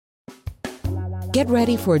Get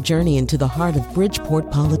ready for a journey into the heart of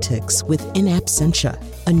Bridgeport politics with In Absentia,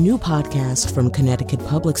 a new podcast from Connecticut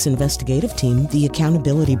Public's investigative team, The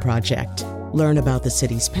Accountability Project. Learn about the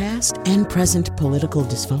city's past and present political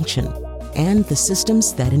dysfunction and the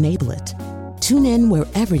systems that enable it. Tune in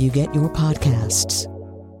wherever you get your podcasts.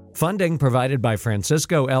 Funding provided by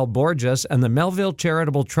Francisco L. Borges and the Melville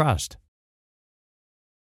Charitable Trust.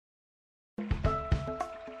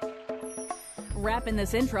 Rapping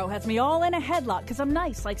this intro has me all in a headlock because I'm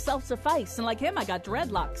nice, like self-suffice, and like him I got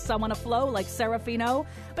dreadlocks. I want to flow like Serafino,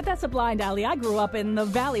 but that's a blind alley. I grew up in the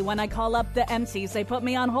valley. When I call up the MCs, they put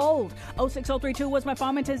me on hold. 06032 was my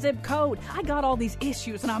Farmington zip code. I got all these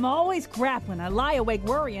issues and I'm always grappling. I lie awake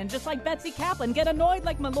worrying just like Betsy Kaplan, get annoyed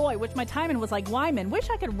like Malloy, which my timing was like Wyman. Wish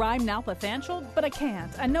I could rhyme Nalpathanchel, but I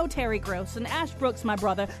can't. I know Terry Gross and Ash Brooks my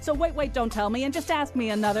brother, so wait, don't tell me and just ask me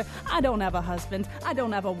another. I don't have a husband, I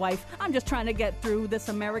don't have a wife, I'm just trying to get through this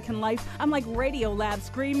American life. I'm like Radiolab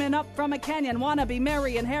screaming up from a canyon. Wanna be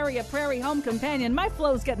Mary and Harry, a prairie home companion. My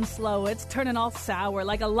flow's getting slow, it's turning all sour,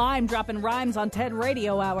 like a lime dropping rhymes on TED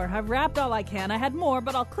Radio Hour. I've rapped all I can, I had more,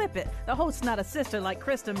 but I'll clip it. The host's not a sister like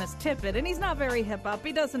Krista Miss Tippett, and he's not very hip-hop,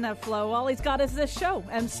 he doesn't have flow. All he's got is this show,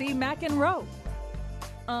 MC McEnroe.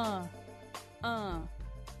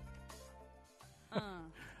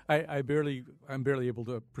 I'm barely able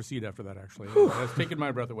to proceed after that, actually. It has taken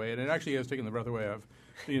my breath away, and it actually has taken the breath away of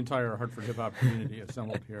the entire Hartford hip-hop community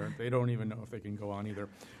assembled here. They don't even know if they can go on either.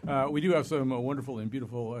 We do have some wonderful and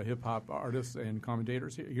beautiful hip-hop artists and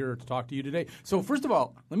commentators here to talk to you today. So first of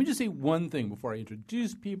all, let me just say one thing before I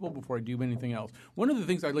introduce people, before I do anything else. One of the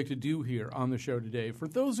things I'd like to do here on the show today, for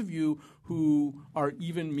those of you who are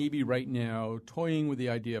even maybe right now toying with the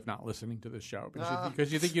idea of not listening to this show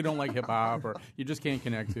because you think you don't like hip-hop or you just can't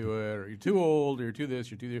connect to it or you're too old or you're too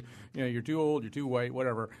this, you're too old, you're too white,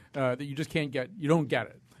 whatever, that you just can't get, you don't get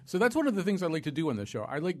it. So that's one of the things I'd like to do on this show.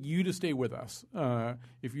 I'd like you to stay with us.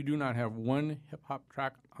 If you do not have one hip-hop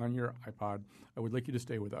track on your iPod, I would like you to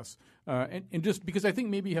stay with us. And just because I think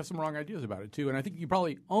maybe you have some wrong ideas about it, too. And I think you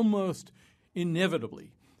probably almost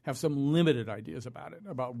inevitably have some limited ideas about it,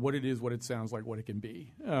 about what it is, what it sounds like, what it can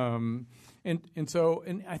be. And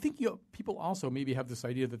I think people also maybe have this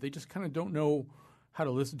idea that they just kind of don't know how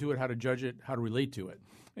to listen to it, how to judge it, how to relate to it.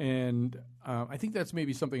 And I think that's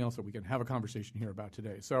maybe something else that we can have a conversation here about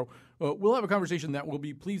today. So we'll have a conversation that will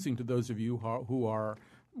be pleasing to those of you who are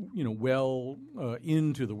well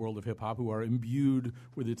into the world of hip-hop, who are imbued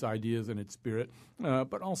with its ideas and its spirit,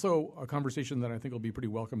 but also a conversation that I think will be pretty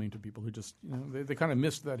welcoming to people who just, they kind of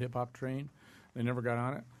missed that hip-hop train. They never got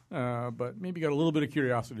on it, but maybe got a little bit of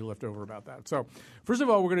curiosity left over about that. So first of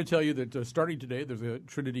all, we're going to tell you that starting today, there's a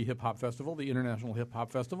Trinity Hip Hop Festival, the International Hip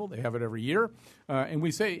Hop Festival. They have it every year. And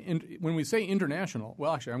when we say international,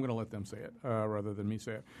 well, actually, I'm going to let them say it rather than me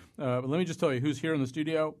say it. But let me just tell you who's here in the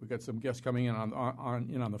studio. We've got some guests coming in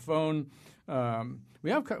on the phone.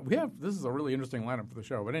 We have this is a really interesting lineup for the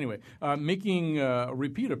show. But anyway, making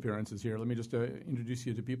repeat appearances here. Let me just introduce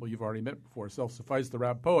you to people you've already met before. Self-Suffice, the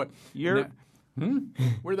rap poet.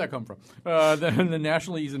 Where did that come from?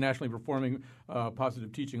 He's a nationally performing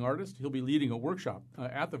positive teaching artist. He'll be leading a workshop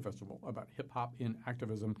at the festival about hip-hop in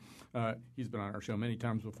activism. He's been on our show many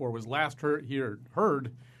times before. Was last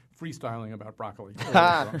heard freestyling about broccoli.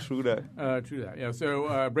 True that. True that. Yeah.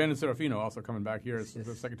 So Brandon Serafino also coming back here. It's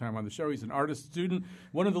the second time on the show. He's an artist, student,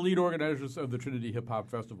 one of the lead organizers of the Trinity Hip Hop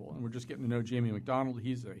Festival. And we're just getting to know Jamie McDonald.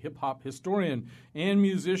 He's a hip hop historian and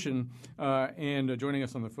musician. And joining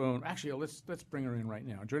us on the phone. Actually, let's bring her in right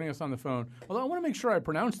now. Joining us on the phone. Although I want to make sure I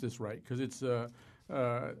pronounce this right because it's.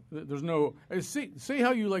 There's no say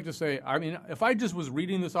how you like to say. I mean, if I just was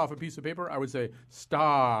reading this off a piece of paper, I would say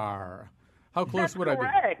star. How close would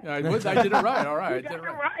correct. I be? I did it right. All right. You got it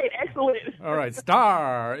right. Excellent. All right.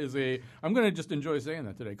 Star is I'm going to just enjoy saying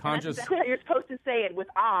that today. Conscious. That's how you're supposed to say it with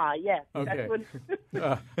yes. Okay.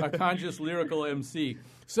 A conscious lyrical MC.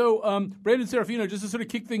 So, Brandon Serafino, just to sort of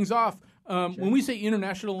kick things off, when we say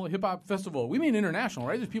International Hip Hop Festival, we mean international,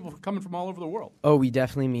 right? There's people coming from all over the world. Oh, we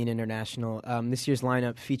definitely mean international. This year's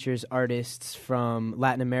lineup features artists from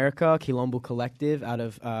Latin America, Quilombo Collective out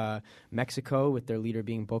of Mexico, with their leader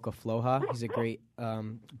being Boca Floja. He's a great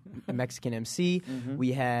Mexican MC. Mm-hmm.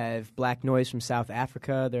 We have Black Noise from South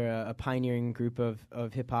Africa. They're a pioneering group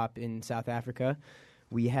of hip-hop in South Africa.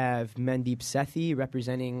 We have Mandeep Sethi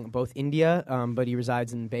representing both India, but he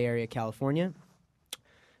resides in the Bay Area, California.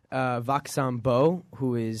 Vaksam Bo,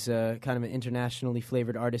 who is kind of an internationally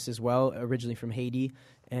flavored artist as well, originally from Haiti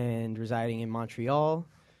and residing in Montreal.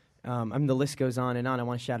 The list goes on and on. I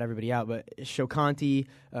want to shout everybody out, but Shokanti,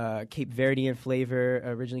 Cape Verdean flavor,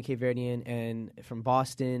 originally Cape Verdean and from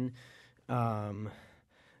Boston.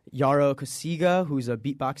 Jaro Kosiga, who's a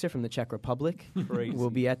beatboxer from the Czech Republic, Crazy. will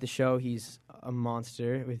be at the show. He's a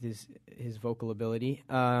monster with his vocal ability.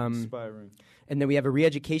 Inspiring. And then we have a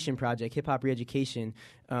re-education project, Hip Hop Re-Education,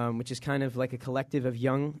 which is kind of like a collective of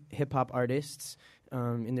young hip hop artists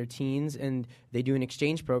in their teens, and they do an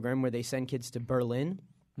exchange program where they send kids to Berlin.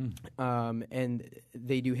 And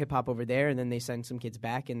they do hip hop over there, and then they send some kids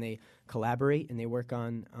back, and they collaborate and they work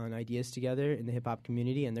on ideas together in the hip hop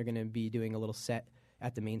community. And they're going to be doing a little set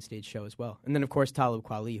at the main stage show as well. And then, of course, Talib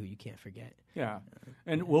Kweli, who you can't forget. Yeah,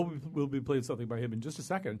 and we'll be playing something by him in just a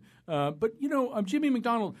second. But Jimmy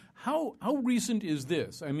McDonald, how recent is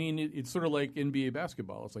this? I mean, it's sort of like NBA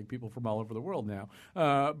basketball. It's like people from all over the world now.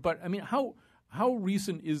 But I mean, how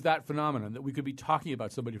recent is that phenomenon that we could be talking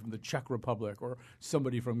about somebody from the Czech Republic or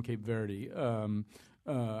somebody from Cape Verde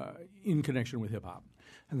in connection with hip hop?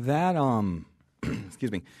 That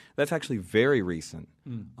excuse me, that's actually very recent.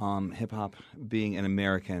 Hip hop being an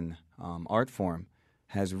American art form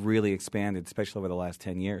has really expanded, especially over the last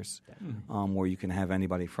 10 years, where you can have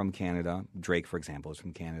anybody from Canada. Drake, for example, is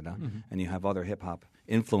from Canada, and you have other hip hop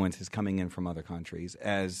influences coming in from other countries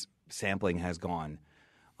as sampling has gone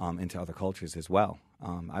into other cultures as well.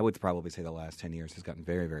 I would probably say the last 10 years has gotten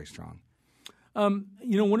very, very strong.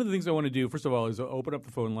 One of the things I want to do, first of all, is open up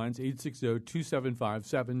the phone lines,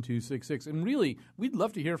 860-275-7266. And really, we'd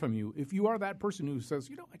love to hear from you. If you are that person who says,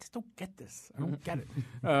 I just don't get this. I don't get it.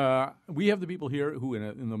 We have the people here who,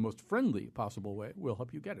 in the most friendly possible way, will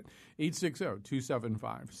help you get it.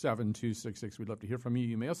 860-275-7266. We'd love to hear from you.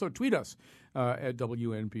 You may also tweet us at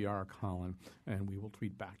WNPR Colin, and we will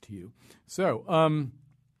tweet back to you. So,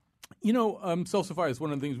 self-suffice,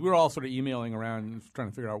 one of the things we were all sort of emailing around and trying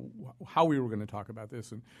to figure out how we were going to talk about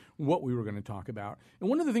this and what we were going to talk about. And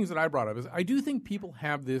one of the things that I brought up is I do think people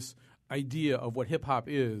have this idea of what hip-hop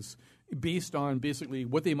is based on basically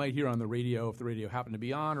what they might hear on the radio if the radio happened to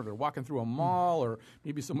be on, or they're walking through a mall, or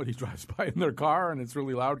maybe somebody drives by in their car and it's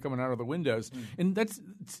really loud coming out of the windows. And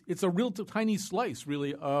it's a real tiny slice,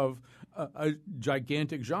 really, of a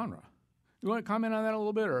gigantic genre. You want to comment on that a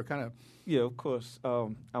little bit, or kind of? Yeah, of course.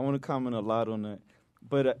 I want to comment a lot on that,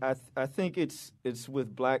 but I think it's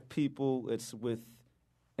with black people, it's with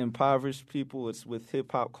impoverished people, it's with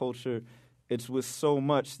hip hop culture, it's with so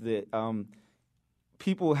much that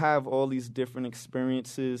people have all these different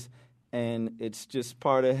experiences, and it's just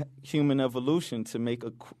part of human evolution to make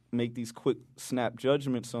these quick snap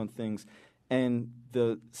judgments on things, and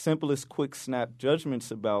the simplest quick snap judgments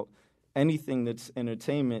about anything that's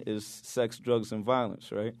entertainment is sex, drugs, and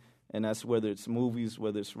violence, right? And that's whether it's movies,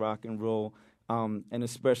 whether it's rock and roll, and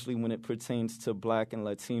especially when it pertains to black and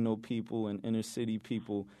Latino people and inner city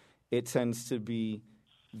people, it tends to be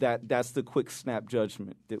that's the quick snap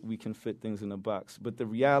judgment that we can fit things in a box. But the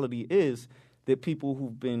reality is that people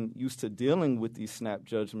who've been used to dealing with these snap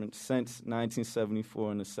judgments since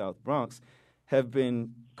 1974 in the South Bronx have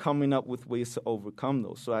been coming up with ways to overcome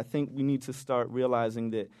those. So I think we need to start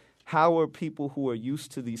realizing that how are people who are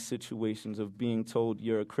used to these situations of being told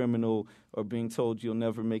you're a criminal, or being told you'll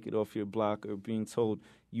never make it off your block, or being told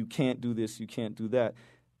you can't do this, you can't do that,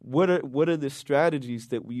 what are the strategies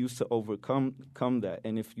that we use to overcome that?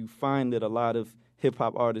 And if you find that a lot of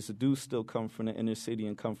hip-hop artists do still come from the inner city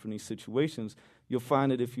and come from these situations, you'll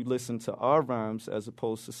find that if you listen to our rhymes as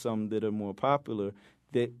opposed to some that are more popular,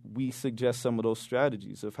 that we suggest some of those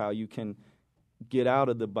strategies of how you can get out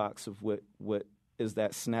of the box of what is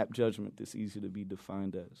that snap judgment that's easy to be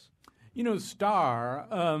defined as. Star,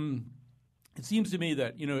 it seems to me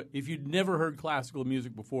that, if you'd never heard classical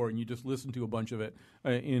music before and you just listen to a bunch of it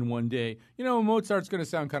in one day, Mozart's going to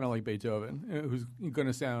sound kind of like Beethoven, who's going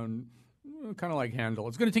to sound kind of like Handel.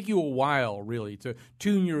 It's going to take you a while, really, to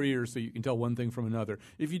tune your ears so you can tell one thing from another.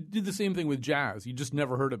 If you did the same thing with jazz, you just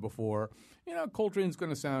never heard it before, Coltrane's going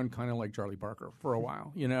to sound kind of like Charlie Parker for a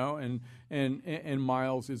while, and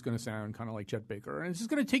Miles is going to sound kind of like Chet Baker. And it's just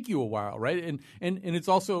going to take you a while, right? And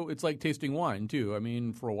it's like tasting wine, too. I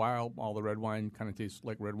mean, for a while, all the red wine kind of tastes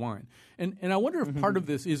like red wine. And I wonder if part of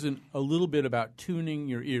this isn't a little bit about tuning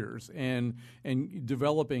your ears and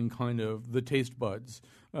developing kind of the taste buds,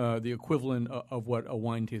 the equivalent of what a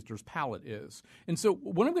wine taster's palate is. And so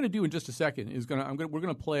what I'm going to do in just a second is we're going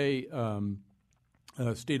to play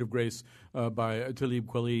State of Grace by Talib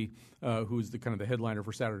Kweli, who's the headliner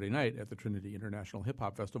for Saturday night at the Trinity International Hip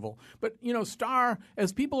Hop Festival. But, Star,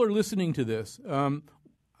 as people are listening to this,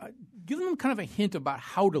 give them kind of a hint about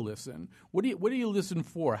how to listen. What do you listen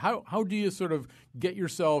for? How do you sort of get your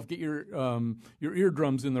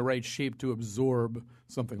eardrums in the right shape to absorb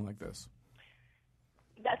something like this?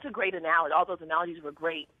 That's a great analogy. All those analogies were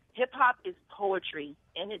great. Hip-hop is poetry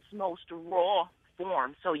in its most raw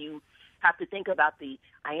form. So you have to think about the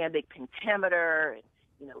iambic pentameter and,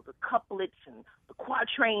 the couplets and the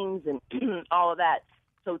quatrains and all of that.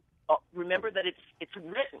 So remember that it's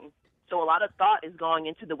written. So a lot of thought is going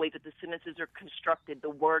into the way that the sentences are constructed, the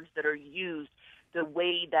words that are used, the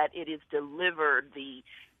way that it is delivered,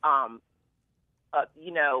 oh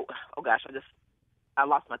gosh, I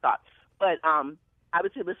lost my thought. But I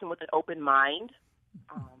would say listen with an open mind.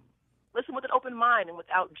 Listen with an open mind and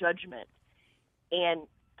without judgment. And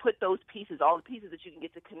put those pieces, all the pieces that you can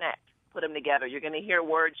get to connect, put them together. You're going to hear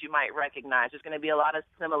words you might recognize. There's going to be a lot of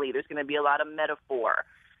simile. There's going to be a lot of metaphor.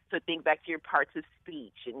 So think back to your parts of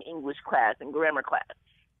speech in English class and grammar class.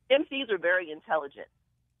 MCs are very intelligent.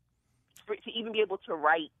 To even be able to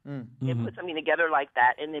write and put something together like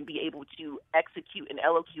that and then be able to execute and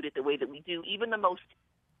elocute it the way that we do, even the most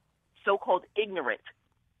so-called ignorant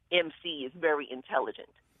MC is very intelligent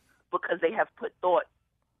because they have put thought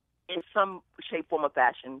in some shape, form, or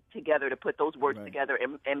fashion together to put those words together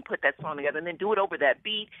and put that song together and then do it over that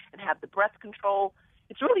beat and have the breath control.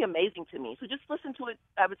 It's really amazing to me. So just listen to it,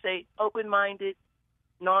 I would say, open-minded,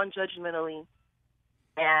 non-judgmentally,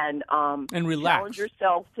 and relax. Challenge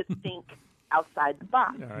yourself to think outside the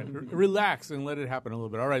box. All right. Relax and let it happen a little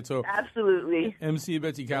bit. All right, so absolutely. MC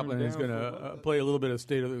Betsy Kaplan is going to play a little bit of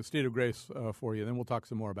State of Grace for you. Then we'll talk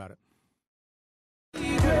some more about it.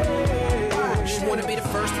 She wanna be the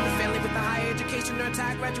first in the family with a higher education. Her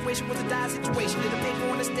entire graduation was a dire situation. Little paper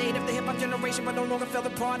on the state of the hip-hop generation, but no longer felt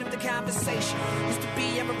a part of the conversation. Used to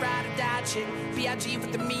be ever ride or die chick. B.I.G.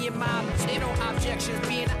 with the me and mob. Ain't no objections,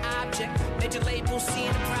 being an object. Major labels seeing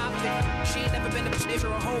a profit. She ain't never been a bitch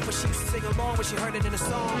or a hoe, but she used to sing along when she heard it in a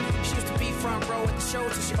song. She used to be front row at the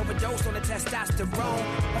shows till she overdosed on the testosterone.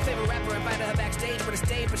 Her favorite rapper invited her backstage for the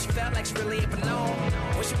stage, but she felt like she really ain't belong.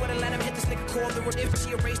 When she would've let him hit this nigga called the if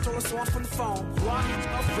she erased all the songs from the phone. Walk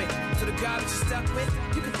up with, so the garbage you stuck with,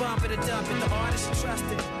 you can bump it or dump it. The artist she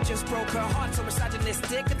trusted just broke her heart, so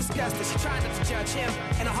misogynistic and disgusted. She tried not to judge him,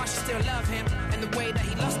 and her heart she still love him, and the way that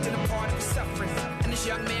he lusted a part of his suffering. And this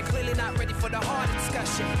young man clearly not ready for the harder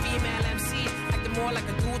discussion. Female MC acting more like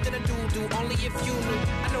a dude than a dude. Only if you knew.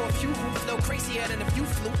 I know a few who flow crazier than if you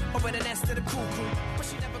flew over the nest of the cuckoo, but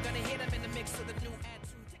she never gonna hear them in the mix of the new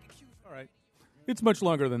attitude. Take a cue. All right. It's much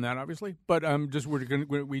longer than that, obviously, but we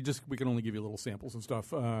can only give you little samples and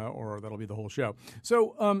stuff, or that'll be the whole show.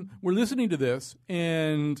 So we're listening to this,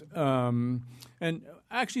 and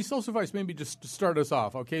actually, self-suffice. Maybe just to start us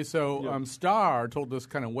off, okay? So Star told us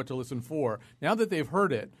kind of what to listen for. Now that they've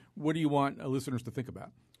heard it, what do you want listeners to think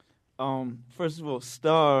about? First of all,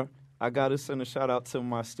 Star. I gotta send a shout out to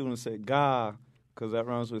my students at GA because that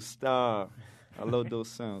rhymes with Star. I love those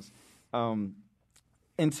sounds.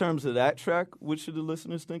 In terms of that track, what should the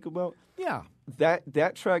listeners think about? Yeah.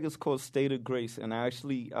 That track is called State of Grace, and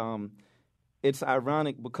actually it's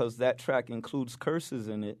ironic because that track includes curses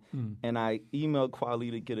in it, and I emailed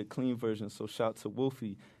Kweli to get a clean version, so shout to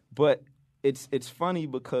Wolfie. But it's funny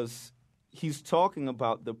because he's talking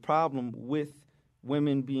about the problem with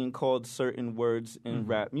women being called certain words in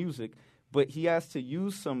rap music, but he has to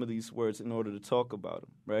use some of these words in order to talk about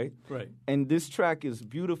them, right? Right. And this track is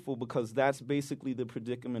beautiful because that's basically the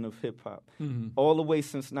predicament of hip-hop. All the way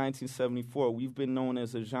since 1974, we've been known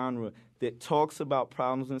as a genre that talks about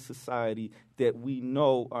problems in society that we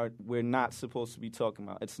know we're not supposed to be talking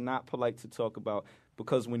about. It's not polite to talk about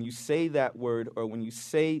because when you say that word or when you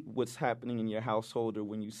say what's happening in your household or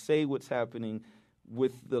when you say what's happening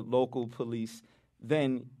with the local police,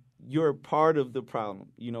 then you're part of the problem,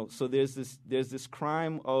 So there's this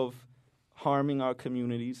crime of harming our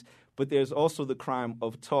communities, but there's also the crime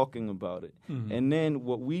of talking about it. And then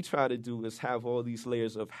what we try to do is have all these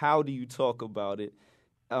layers of how do you talk about it.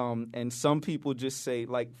 And some people just say,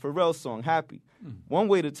 like Pharrell's song, Happy. One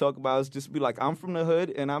way to talk about it is just be like, I'm from the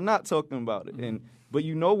hood and I'm not talking about it. But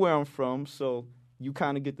you know where I'm from, so you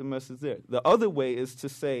kind of get the message there. The other way is to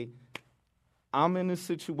say, I'm in a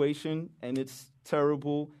situation and it's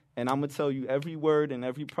terrible, and I'm going to tell you every word and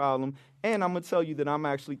every problem, and I'm going to tell you that I'm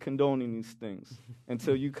actually condoning these things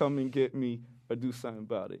until you come and get me or do something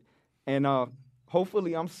about it. And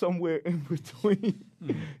hopefully I'm somewhere in between.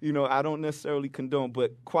 I don't necessarily condone,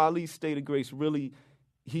 but Kweli's State of Grace really,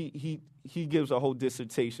 he gives a whole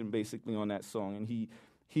dissertation basically on that song, and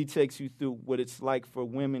he takes you through what it's like for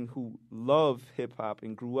women who love hip-hop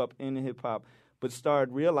and grew up in hip-hop, but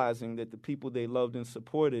started realizing that the people they loved and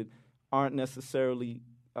supported aren't necessarily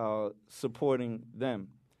supporting them.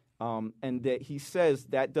 And that he says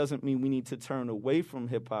that doesn't mean we need to turn away from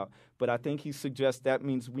hip-hop, but I think he suggests that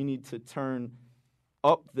means we need to turn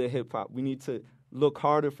up the hip-hop. We need to look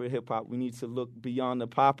harder for hip-hop. We need to look beyond the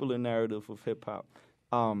popular narrative of hip-hop.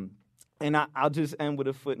 And I'll just end with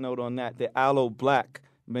a footnote on that. The Aloe Black,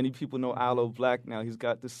 many people know Aloe Black now. He's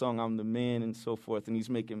got this song, I'm the Man, and so forth, and he's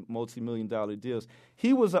making multi-million-dollar deals.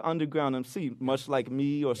 He was an underground MC, much like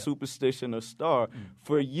me or Superstition or Star,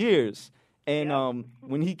 for years. And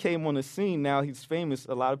when he came on the scene, now he's famous.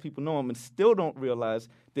 A lot of people know him and still don't realize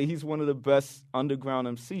that he's one of the best underground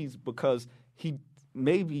MCs because he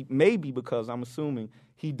maybe because I'm assuming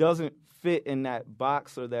he doesn't fit in that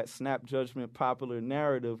box or that snap judgment popular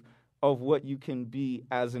narrative of what you can be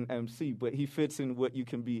as an MC, but he fits in what you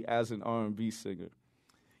can be as an R&B singer.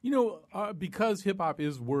 You know, because hip-hop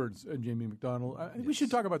is words, Jamie McDonald, I think we should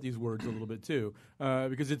talk about these words a little bit, too,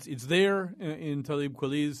 because it's there in Talib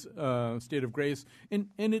Kweli's State of Grace, and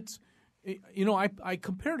it's, you know, I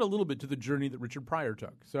compared a little bit to the journey that Richard Pryor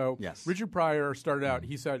took. So Richard Pryor started out,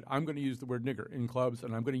 he said, I'm going to use the word nigger in clubs,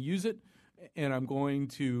 and I'm going to use it, and I'm going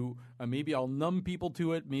to, maybe I'll numb people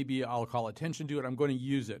to it, maybe I'll call attention to it, I'm going to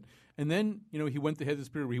use it. And then, you know, he went to this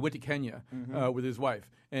period where he went to Kenya with his wife,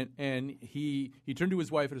 and he turned to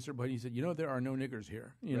his wife at a certain point. And he said, "You know, there are no niggers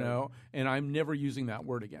here, you know, and I'm never using that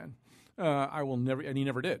word again. I will never," and he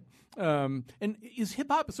never did. And is hip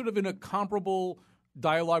hop sort of in a comparable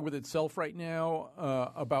dialogue with itself right now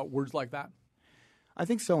about words like that? I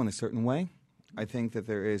think so in a certain way. I think that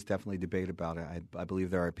there is definitely debate about it. I believe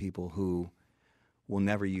there are people who will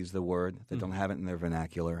never use the word, that don't have it in their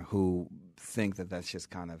vernacular, who think that that's just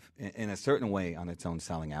kind of, in a certain way, on its own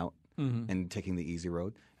selling out and taking the easy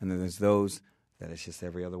road. And then there's those that it's just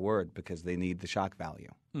every other word because they need the shock value.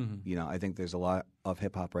 You know, I think there's a lot of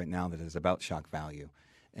hip-hop right now that is about shock value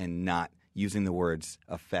and not using the words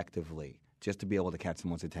effectively just to be able to catch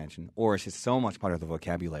someone's attention. Or it's just so much part of the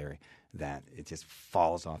vocabulary that it just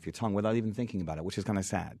falls off your tongue without even thinking about it, which is kind of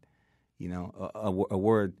sad. You know, a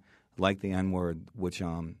word like the N-word, which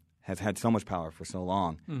has had so much power for so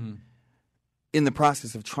long, in the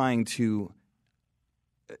process of trying to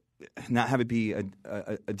not have it be a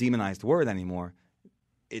demonized word anymore,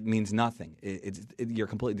 it means nothing. You're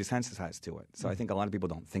completely desensitized to it. So I think a lot of people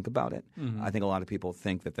don't think about it. I think a lot of people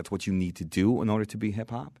think that that's what you need to do in order to be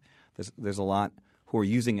hip-hop. There's a lot who are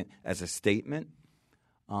using it as a statement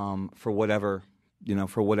for whatever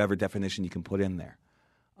definition you can put in there.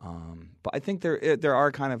 But I think there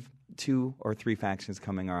are kind of 2 or 3 factions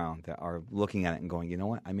coming around that are looking at it and going, you know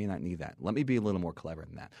what, I may not need that. Let me be a little more clever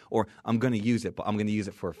than that. Or I'm going to use it, but I'm going to use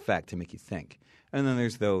it for effect to make you think. And then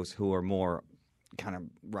there's those who are more kind of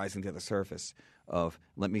rising to the surface of,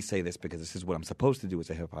 let me say this because this is what I'm supposed to do as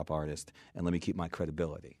a hip-hop artist, and let me keep my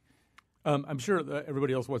credibility. I'm sure that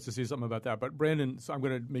everybody else wants to say something about that, but Brandon, so I'm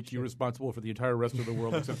going to make you responsible for the entire rest of the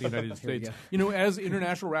world except the United States. You know, as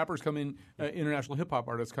international rappers come in, international hip-hop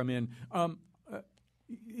artists come in,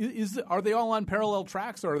 are they all on parallel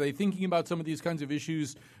tracks, or are they thinking about some of these kinds of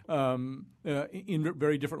issues in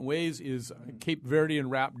very different ways? Is Cape Verdean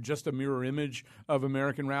rap just a mirror image of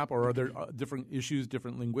American rap, or are there different issues,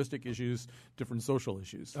 different linguistic issues, different social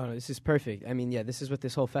issues? Oh, no, this is perfect. I mean, yeah, this is what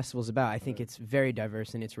this whole festival is about. I think it's very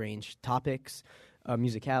diverse in its range. Topics,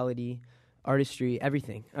 musicality, artistry,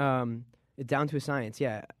 everything. Down to a science,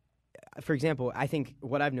 yeah. For example, I think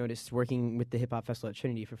what I've noticed working with the Hip Hop Festival at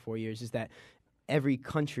Trinity for 4 years is that every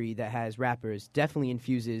country that has rappers definitely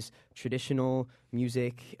infuses traditional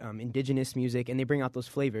music, indigenous music, and they bring out those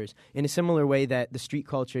flavors. In a similar way that the street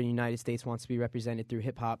culture in the United States wants to be represented through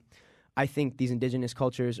hip-hop, I think these indigenous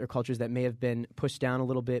cultures are cultures that may have been pushed down a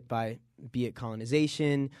little bit by, be it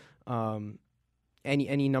colonization,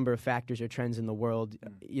 any number of factors or trends in the world,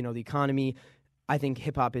 you know, the economy. I think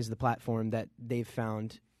hip-hop is the platform that they've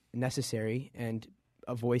found necessary and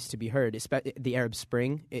a voice to be heard. The Arab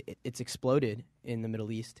Spring, it's exploded in the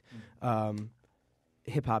Middle East.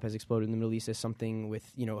 Hip-hop has exploded in the Middle East as something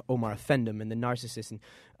with, you know, Omar Effendum and the Narcissist,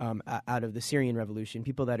 and out of the Syrian Revolution,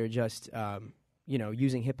 people that are just, you know,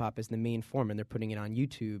 using hip-hop as the main form, and they're putting it on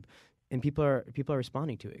YouTube, and people are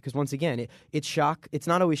responding to it. Because once again, it's shock. It's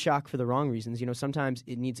not always shock for the wrong reasons. You know, sometimes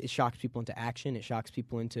it shocks people into action. It shocks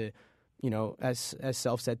people into, you know, as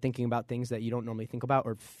Self said, thinking about things that you don't normally think about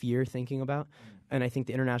or fear thinking about. And I think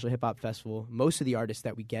the International Hip Hop Festival, most of the artists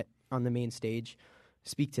that we get on the main stage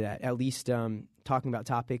speak to that, at least talking about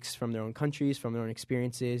topics from their own countries, from their own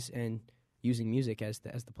experiences, and using music as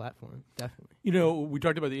the platform, definitely. You know, we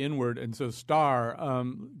talked about the N-word, and so Star.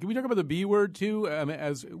 Can we talk about the B-word, too?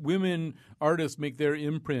 As women artists make their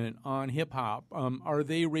imprint on hip-hop, are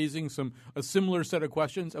they raising a similar set of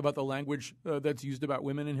questions about the language that's used about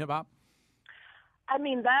women in hip-hop? I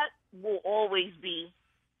mean, that will always be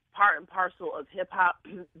part and parcel of hip-hop.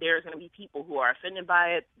 There's going to be people who are offended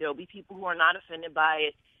by it. There will be people who are not offended by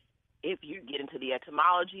it. If you get into the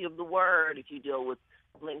etymology of the word, if you deal with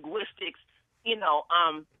linguistics, you know,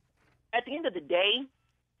 at the end of the day,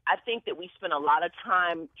 I think that we spend a lot of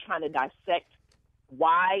time trying to dissect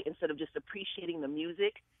why instead of just appreciating the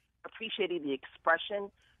music, appreciating the expression,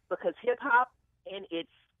 because hip-hop and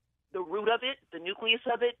the root of it, the nucleus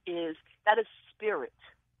of it, that is spirit.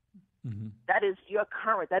 Mm-hmm. That is your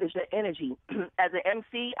current. That is your energy. As an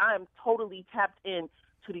MC, I am totally tapped in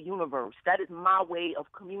to the universe. That is my way of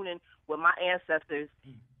communing with my ancestors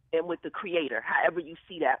and with the Creator, however you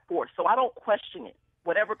see that force. So I don't question it.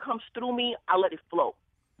 Whatever comes through me, I let it flow.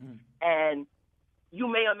 And you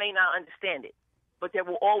may or may not understand it, but there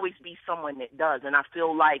will always be someone that does. And I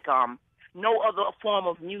feel like no other form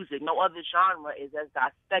of music, no other genre is as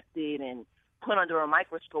dissected and put under a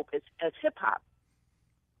microscope as hip-hop.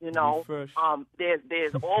 You know,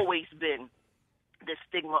 there's always been this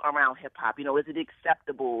stigma around hip-hop. You know, is it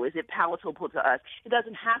acceptable? Is it palatable to us? It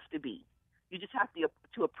doesn't have to be. You just have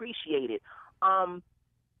to appreciate it.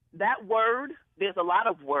 That word, there's a lot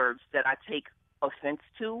of words that I take offense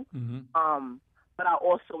to, but I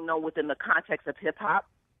also know within the context of hip-hop,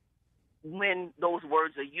 when those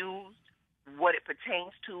words are used, what it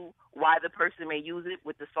pertains to, why the person may use it.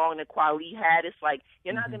 With the song that Kweli had, it's like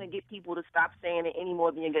you're not going to get people to stop saying it any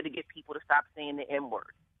more than you're going to get people to stop saying the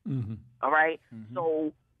N-word. All right?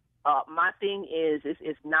 So my thing is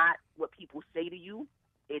it's not what people say to you,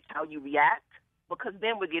 it's how you react, because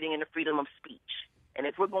then we're getting into freedom of speech. And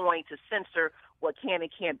if we're going to censor what can and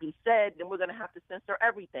can't be said, then we're going to have to censor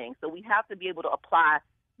everything. So we have to be able to apply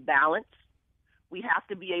balance. We have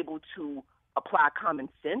to be able to apply common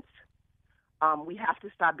sense. We have to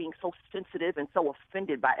stop being so sensitive and so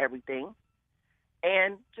offended by everything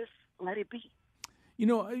and just let it be. You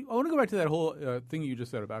know, I want to go back to that whole thing you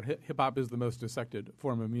just said about hip-hop is the most dissected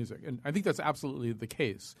form of music. And I think that's absolutely the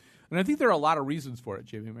case. And I think there are a lot of reasons for it,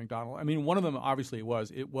 J.B. McDonald. I mean, one of them, obviously,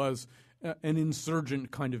 it was an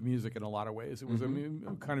insurgent kind of music in a lot of ways. It was a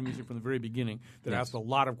kind of music from the very beginning that asked a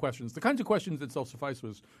lot of questions. The kinds of questions that Self-Suffice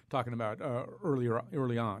was talking about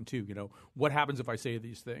early on, too. You know, what happens if I say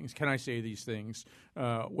these things? Can I say these things?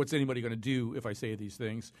 What's anybody going to do if I say these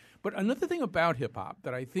things? But another thing about hip-hop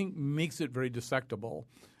that I think makes it very dissectable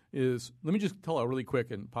is, let me just tell a really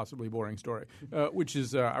quick and possibly boring story, which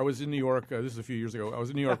is I was in New York. This is a few years ago. I was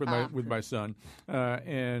in New York with my son,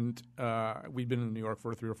 and we'd been in New York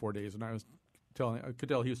for 3 or 4 days, and I could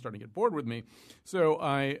tell he was starting to get bored with me. So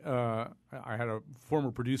I had a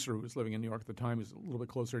former producer who was living in New York at the time. He was a little bit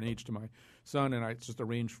closer in age to my son, and I just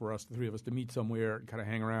arranged for us, the three of us, to meet somewhere and kind of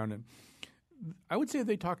hang around. And I would say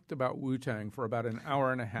they talked about Wu-Tang for about an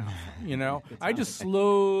hour and a half, you know. I just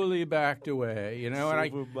slowly backed away, you know,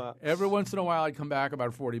 and every once in a while I'd come back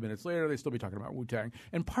about 40 minutes later, they'd still be talking about Wu-Tang.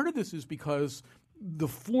 And part of this is because the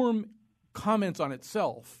form comments on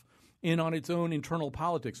itself and on its own internal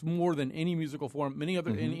politics more than any musical form,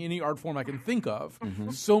 any art form I can think of.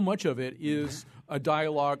 So much of it is a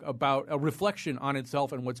dialogue about a reflection on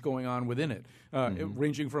itself and what's going on within it,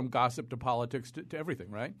 ranging from gossip to politics to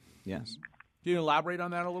everything, right? Yes. Can you elaborate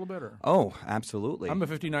on that a little bit? Or? Oh, absolutely. I'm a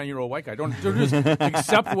 59-year-old white guy. Don't just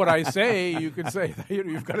accept what I say. You can say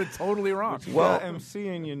you've got it totally wrong. You got MC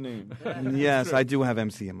in your name. Yes, I do have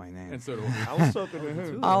MC in my name. And so do I. I was talking to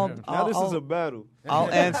him. Now this is a battle.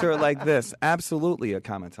 I'll answer it like this. Absolutely a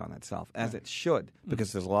comment on itself, as it should,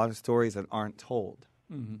 because there's a lot of stories that aren't told.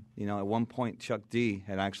 You know, at one point, Chuck D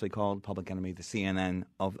had actually called Public Enemy the CNN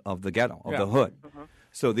of the ghetto, of the hood.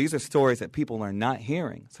 So these are stories that people are not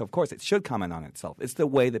hearing. So, of course, it should comment on itself. It's the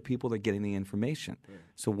way that people are getting the information.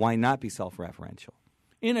 So why not be self-referential?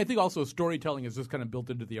 And I think also storytelling is just kind of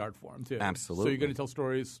built into the art form, too. Absolutely. So you're going to tell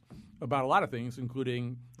stories about a lot of things,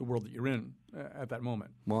 including the world that you're in at that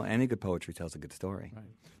moment. Well, any good poetry tells a good story. Right.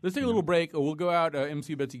 Let's take a little break. We'll go out,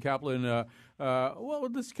 MC Betsy Kaplan.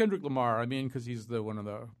 This is Kendrick Lamar. I mean, because he's one of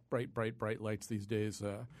the bright lights these days.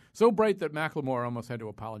 So bright that Macklemore almost had to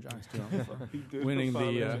apologize to him for winning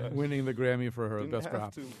the Grammy for her best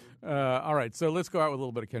rap. All right, so let's go out with a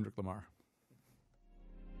little bit of Kendrick Lamar.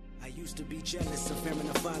 I used to be jealous of fearing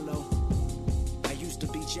to follow. I used to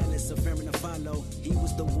be jealous of fearing to follow. He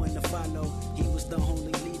was the one to follow. He was the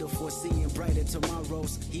only leader foreseeing brighter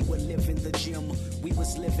tomorrows. He would live in the gym. We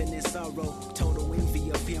was living in sorrow. Total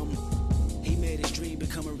envy of him. He made his dream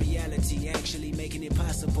become a reality, actually making it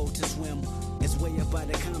possible to swim. It's way up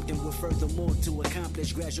out of Compton with furthermore to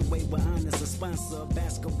accomplish. Graduate with honors, a sponsor of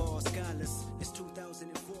basketball scholars. It's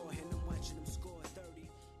 2004 and I'm watching them score 30.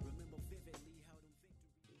 Remember vividly how them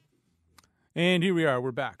And here we are.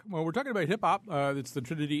 We're back. Well, we're talking about hip-hop. It's the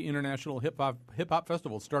Trinity International Hip-Hop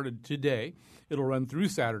Festival. Started today. It'll run through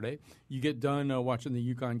Saturday. You get done watching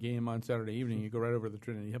the UConn game on Saturday evening. You go right over to the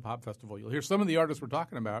Trinity Hip-Hop Festival. You'll hear some of the artists we're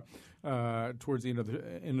talking about towards the end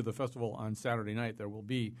of the festival on Saturday night. There will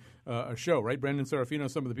be a show, right? Brandon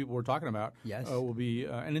Serafino, some of the people we're talking about, yes, will be.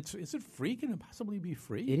 And is it free? Can it possibly be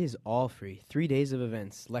free? It is all free. 3 days of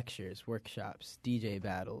events, lectures, workshops, DJ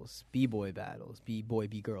battles, B-boy battles, B-boy,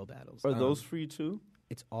 B-girl battles. Are those free too?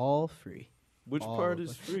 It's all free. Which part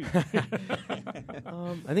is free?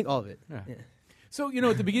 I think all of it. Yeah. Yeah. So,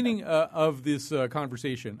 at the beginning of this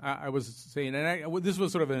conversation, I was saying, and this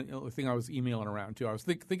was sort of a thing I was emailing around too. I was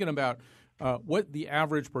thinking about what the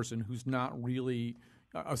average person who's not really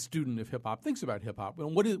a student of hip hop thinks about hip hop.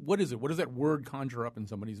 And what is it? What does that word conjure up in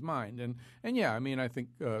somebody's mind? And yeah, I mean, I think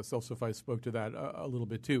Self-Suffice spoke to that a little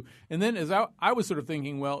bit too. And then as I was sort of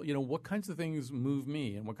thinking, well, what kinds of things move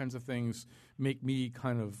me and what kinds of things make me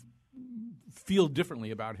kind of feel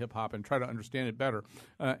differently about hip-hop and try to understand it better.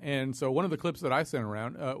 And so one of the clips that I sent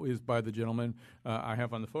around is by the gentleman I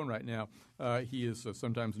have on the phone right now. He is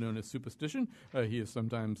sometimes known as Superstition. He is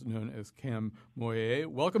sometimes known as Cam Moye.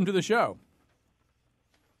 Welcome to the show.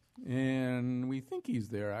 And we think he's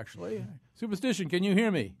there, actually. Superstition, can you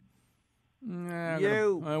hear me? We're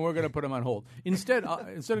going to put him on hold. Instead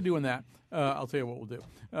of doing that, I'll tell you what we'll do.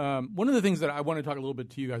 One of the things that I want to talk a little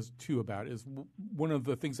bit to you guys, too, about is one of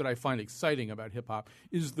the things that I find exciting about hip-hop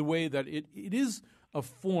is the way that it is a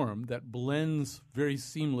form that blends very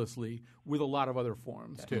seamlessly with a lot of other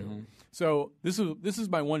forms, too. Mm-hmm. So this is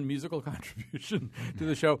my one musical contribution to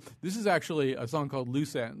the show. This is actually a song called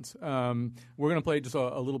Loose Ends. We're going to play just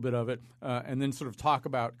a little bit of it and then sort of talk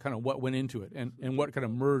about kind of what went into it and what kind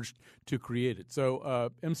of merged to create it.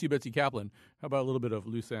 So MC Betsy Kaplan, how about a little bit of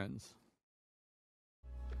Loose Ends?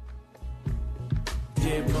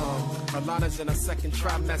 Yeah, Mom. Alana's in her second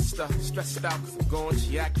trimester. Stressed out cause I'm gone,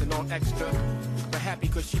 she acting all extra. But happy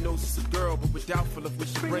cause she knows it's a girl, but we're doubtful if we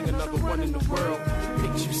should bring another one in the world.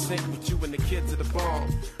 Picture sync with you and the kids at the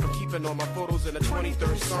bomb. I'm keeping all my photos in the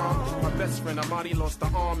 23rd song. My best friend Amani lost her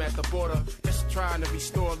arm at the border. Just trying to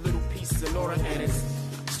restore little pieces in order, and it's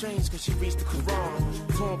strange cause she reads the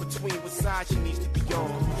Quran. Torn between what side she needs to be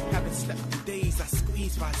on. Haven't slept for days, I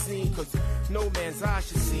squeeze my zine cause no man's eye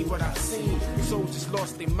should see what I've seen. Soldiers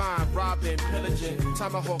lost their mind, robbing, pillaging.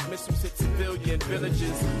 Tomahawk missiles hit civilian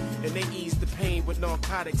villages, and they ease the pain with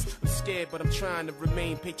narcotics. I'm scared, but I'm trying to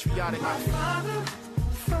remain patriotic. My Father,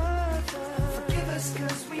 forgive us,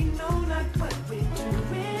 cause we know not what we're doing.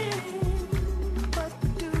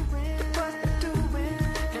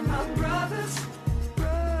 And my brothers,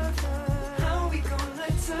 how we gonna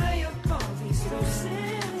tie up all these loose ends?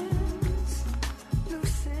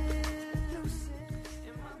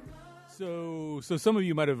 So some of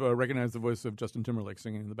you might have recognized the voice of Justin Timberlake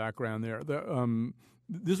singing in the background there.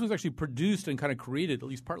 This was actually produced and kind of created, at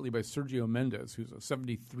least partly, by Sergio Mendes, who's a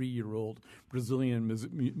 73-year-old Brazilian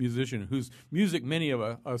musician whose music many of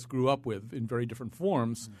us grew up with in very different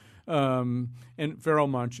forms. And Pharoah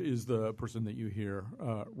Monch is the person that you hear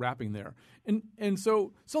rapping there. And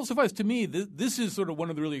so Self-Suffice, to me, this is sort of one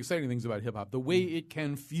of the really exciting things about hip-hop, the way it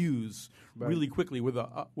can fuse really quickly with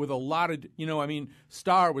a lot of, I mean,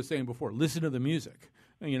 Starr was saying before, listen to the music.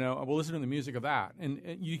 We'll listen to the music of that.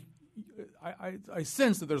 And I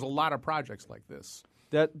sense that there's a lot of projects like this.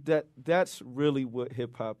 That's really what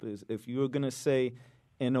hip hop is. If you're gonna say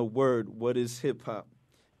in a word, what is hip hop,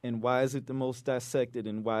 and why is it the most dissected,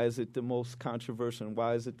 and why is it the most controversial, and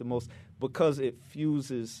why is it the most? Because it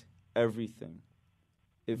fuses everything.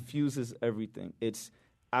 It fuses everything. It's,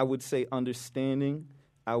 I would say, understanding.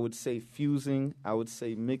 I would say fusing. I would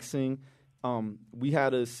say mixing. We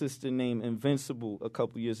had a sister named Invincible a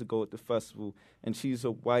couple years ago at the festival, and she's a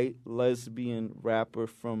white lesbian rapper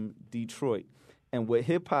from Detroit. And what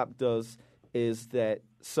hip-hop does is that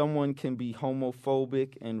someone can be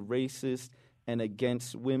homophobic and racist and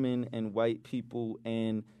against women and white people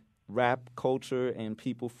and rap culture and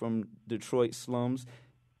people from Detroit slums,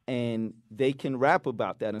 and they can rap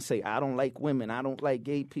about that and say, I don't like women, I don't like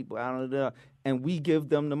gay people, and we give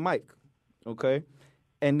them the mic, okay?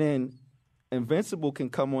 And then Invincible can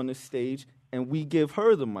come on the stage and we give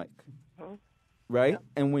her the mic, right? Yep.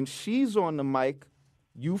 And when she's on the mic,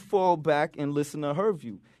 you fall back and listen to her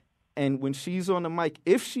view. And when she's on the mic,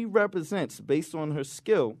 if she represents based on her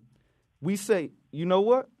skill, we say, you know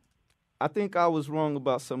what? I think I was wrong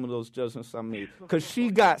about some of those judgments I made because she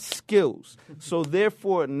got skills. So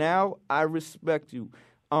therefore, now I respect you.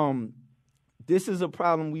 This is a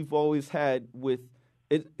problem we've always had with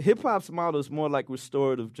hip-hop's model is more like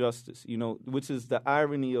restorative justice, which is the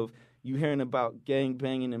irony of you hearing about gang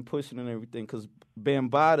banging and pushing and everything, because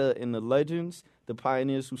Bambaataa and the legends, the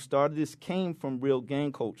pioneers who started this, came from real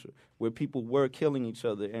gang culture where people were killing each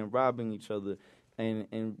other and robbing each other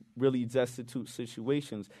and really destitute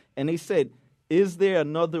situations. And they said, is there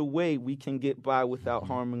another way we can get by without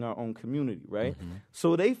harming our own community, right?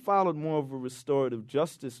 So they followed more of a restorative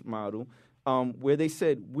justice model where they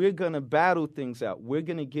said, we're going to battle things out. We're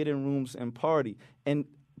going to get in rooms and party. And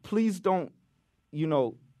please don't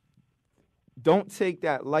take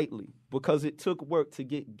that lightly, because it took work to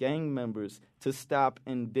get gang members to stop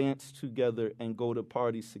and dance together and go to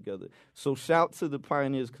parties together. So shout to the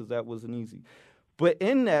pioneers, because that wasn't easy. But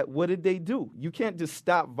in that, what did they do? You can't just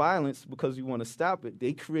stop violence because you want to stop it.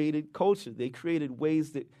 They created culture. They created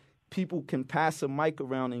ways that people can pass a mic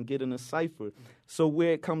around and get in a cipher. So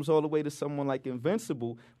where it comes all the way to someone like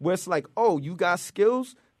Invincible, where it's like, oh, you got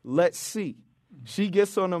skills? Let's see. She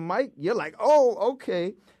gets on the mic. You're like, oh,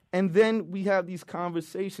 okay. And then we have these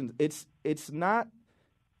conversations. It's not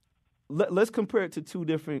 – let's compare it to two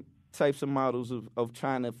different types of models of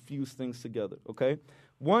trying to fuse things together, okay?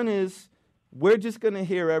 One is – we're just going to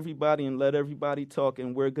hear everybody and let everybody talk,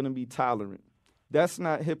 and we're going to be tolerant. That's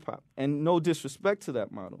not hip-hop. And no disrespect to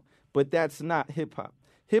that model, but that's not hip-hop.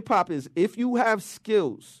 Hip-hop is, if you have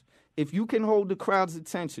skills, if you can hold the crowd's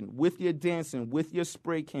attention with your dancing, with your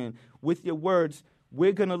spray can, with your words,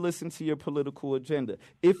 we're going to listen to your political agenda.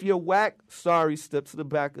 If you're whack, sorry, step to the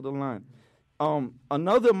back of the line.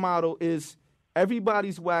 Another model is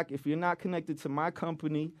everybody's whack. If you're not connected to my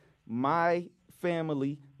company, my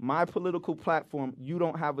family, my political platform, you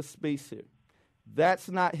don't have a space here. That's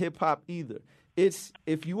not hip-hop either. It's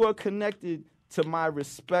if you are connected to my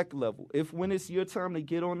respect level, if when it's your time to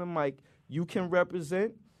get on the mic, you can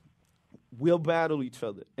represent, we'll battle each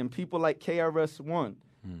other. And people like KRS-One,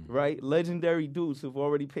 right, legendary dudes who've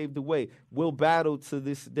already paved the way, will battle to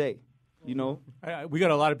this day. You know, we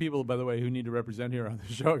got a lot of people, by the way, who need to represent here on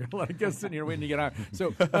the show. Got a lot of guests sitting here waiting to get on.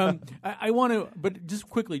 So I want to, but just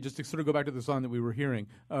quickly, just to sort of go back to the song that we were hearing,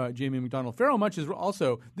 Jamie McDonald. Pharaoh Monch is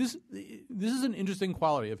also this is an interesting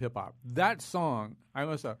quality of hip hop. That song,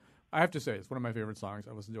 I have to say, it's one of my favorite songs.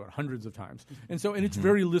 I listened to it hundreds of times, and it's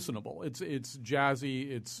very listenable. It's jazzy.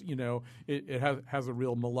 It's it has a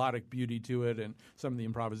real melodic beauty to it, and some of the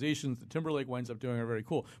improvisations that Timberlake winds up doing are very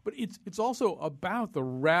cool. But it's also about the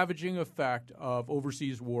ravaging effect of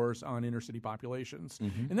overseas wars on inner city populations,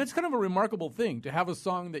 and that's kind of a remarkable thing to have a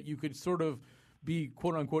song that you could sort of be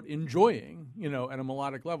quote unquote enjoying, at a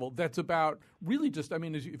melodic level. That's about really just,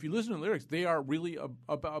 if you listen to the lyrics, they are really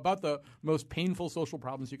about the most painful social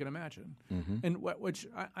problems you can imagine. And which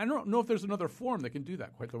I don't know if there's another form that can do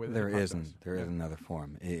that quite the way that there isn't. There is another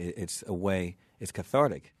form. It's a way. It's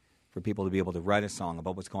cathartic for people to be able to write a song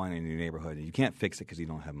about what's going on in your neighborhood. And you can't fix it because you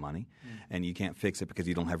don't have money, and you can't fix it because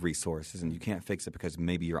you don't have resources, and you can't fix it because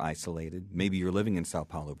maybe you're isolated. Maybe you're living in Sao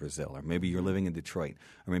Paulo, Brazil, or maybe you're living in Detroit,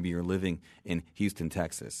 or maybe you're living in Houston,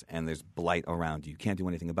 Texas, and there's blight around you. You can't do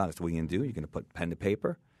anything about it. So what are you going to do? You're going to put pen to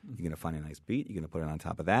paper. You're going to find a nice beat. You're going to put it on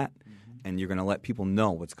top of that, and you're going to let people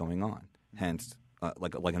know what's going on. Hence,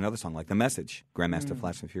 like another song, like The Message, Grandmaster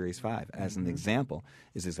Flash and Furious 5, as an example,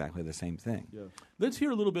 is exactly the same thing. Yeah. Let's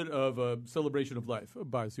hear a little bit of Celebration of Life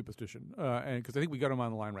by Superstition, and because I think we got him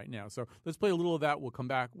on the line right now. So let's play a little of that. We'll come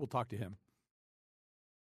back. We'll talk to him.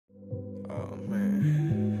 Oh,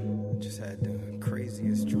 man. Just had the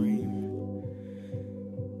craziest dream.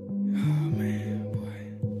 Oh, man,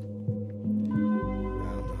 boy. I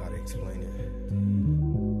don't know how to explain it.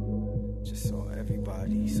 Just saw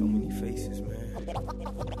everybody, so many faces, man.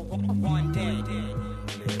 One day,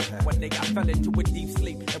 one day I fell into a deep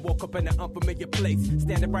sleep and woke up in an unfamiliar place,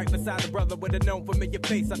 standing right beside a brother with a known familiar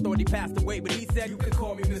face. I thought he passed away, but he said, "You can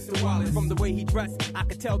call me Mr. Wallace." From the way he dressed, I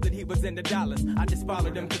could tell that he was into dollars. I just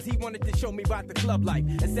followed him because he wanted to show me about the club life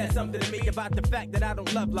and said something to me about the fact that I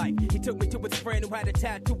don't love life. He took me to his friend who had a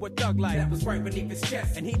tattoo of thug life that was right beneath his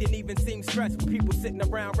chest, and he didn't even seem stressed with people sitting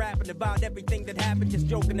around rapping about everything that happened, just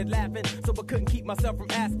joking and laughing. So I couldn't keep myself from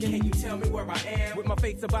asking, "Can you tell me where I am?" With my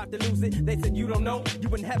face about to lose it, they said, "You don't know, you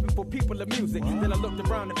in heaven for people of music." Then I looked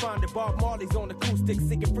around and found that Bob Marley's on acoustics,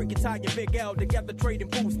 singing Freaky Ty and Big L together trading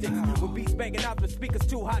pool sticks. With beats banging out, the speakers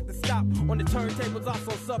too hot to stop. On the turntables, I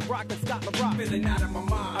saw Sub Rock and Scott LaRock. Feeling out of my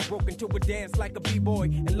mind, I broke into a dance like a b-boy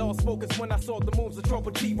and lost focus when I saw the moves of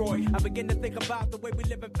Trouble T-Roy. I began to think about the way we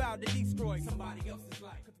live and found to destroy somebody else's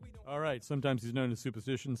life. All right. Sometimes he's known as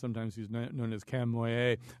Superstition. Sometimes he's known as Cam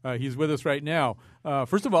Moye. He's with us right now.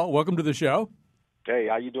 First of all, welcome to the show. Hey,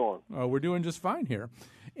 how you doing? We're doing just fine here.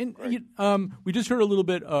 And we just heard a little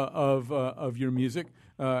bit of your music.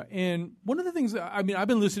 And one of the things, I've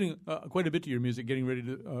been listening quite a bit to your music, getting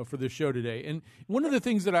ready for this show today. And one of the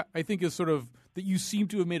things that I think is sort of that you seem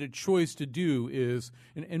to have made a choice to do is,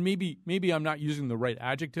 and maybe I'm not using the right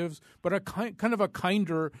adjectives, but a kind of a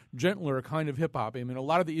kinder, gentler kind of hip hop. I mean, a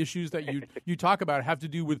lot of the issues that you talk about have to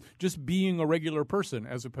do with just being a regular person,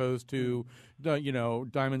 as opposed to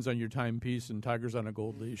diamonds on your timepiece and tigers on a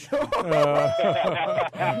gold leash.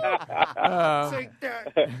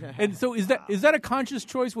 And so, is that a conscious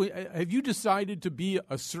choice? Have you decided to be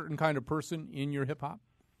a certain kind of person in your hip hop?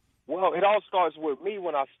 Well, it all starts with me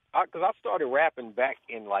when because I started rapping back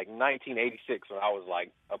in like 1986 when I was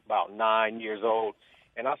like about 9 years old,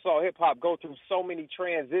 and I saw hip hop go through so many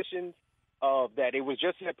transitions that it was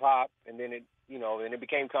just hip hop, and then it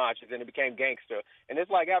became conscious, and it became gangster, and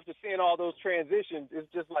it's like after seeing all those transitions, it's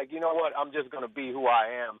just like, you know what, I'm just gonna be who I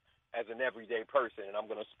am as an everyday person, and I'm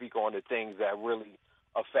gonna speak on the things that really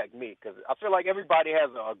affect me, because I feel like everybody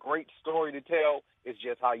has a great story to tell. It's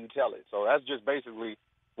just how you tell it. So that's just basically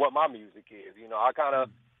what my music is.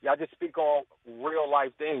 I just speak on real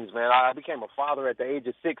life things, man. I became a father at the age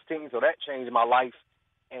of 16, so that changed my life.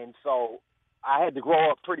 And so I had to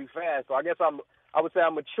grow up pretty fast. So I guess I would say I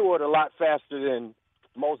matured a lot faster than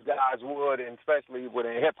most guys would, and especially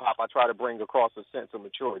within hip hop, I try to bring across a sense of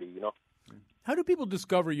maturity, How do people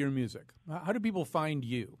discover your music? How do people find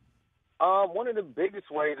you? One of the biggest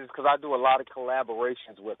ways is because I do a lot of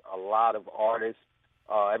collaborations with a lot of artists.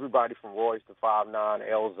 Everybody from Royce to 5'9",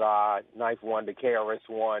 Elzai, Knife One to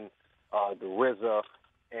KRS-One, the RZA,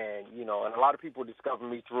 and a lot of people discovered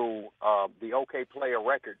me through the OK Player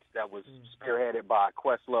Records that was spearheaded by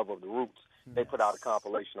Questlove of the Roots. They put out a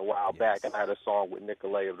compilation a while back, and I had a song with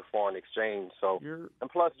Nicolay of the Foreign Exchange. So, and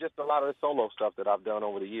plus just a lot of the solo stuff that I've done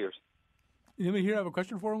over the years. Anybody here have a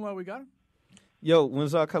question for him while we got him? Yo,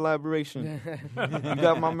 when's our collaboration? You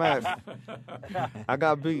got my math. I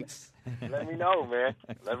got beats. Let me know, man.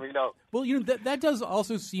 Let me know. Well, that does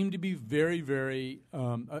also seem to be very, very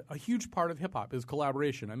a huge part of hip hop is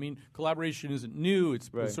collaboration. I mean, collaboration isn't new. It's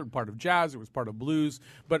a certain part of jazz. It was part of blues.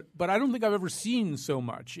 But I don't think I've ever seen so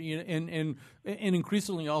much. And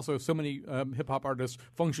increasingly also so many hip hop artists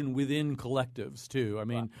function within collectives too. I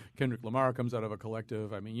mean, Kendrick Lamar comes out of a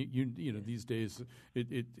collective. I mean, you know these days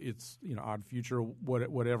it's Odd Future,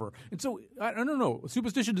 whatever. And so I don't know.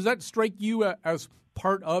 Superstition, does that strike you as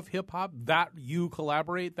part of hip-hop, that you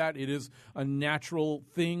collaborate, that it is a natural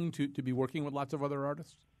thing to be working with lots of other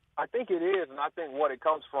artists? I think it is, and I think what it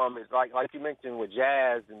comes from is, like you mentioned with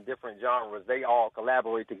jazz and different genres, they all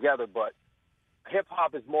collaborate together, but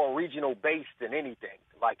hip-hop is more regional-based than anything.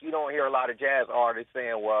 Like, you don't hear a lot of jazz artists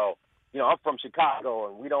saying, well, I'm from Chicago,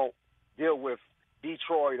 and we don't deal with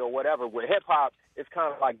Detroit or whatever. With hip-hop, it's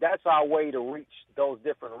kind of like that's our way to reach those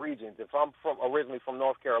different regions. If I'm originally from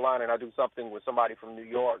North Carolina and I do something with somebody from New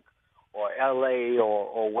York or L.A.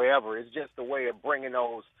 or wherever, it's just a way of bringing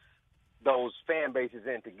those fan bases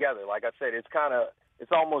in together. Like I said,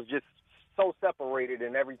 it's almost just so separated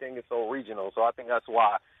and everything is so regional. So I think that's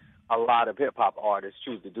why a lot of hip-hop artists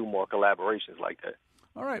choose to do more collaborations like that.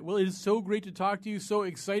 All right. Well, it is so great to talk to you. So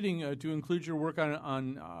exciting to include your work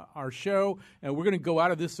on our show. And we're going to go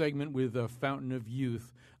out of this segment with Fountain of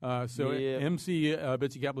Youth. MC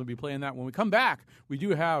Betsy Kaplan will be playing that. When we come back, we do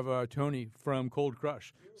have Tony from Cold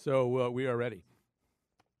Crush. So we are ready.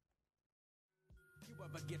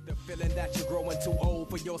 Ever get the feeling that you're growing too old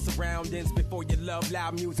for your surroundings? Before you love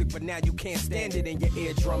loud music, but now you can't stand it and your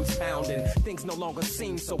eardrums pounding. Things no longer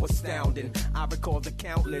seem so astounding. I recall the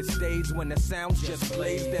countless days when the sounds just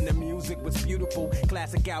blazed and the music was beautiful.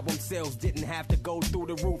 Classic album sales didn't have to go through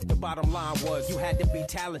the roof. The bottom line was you had to be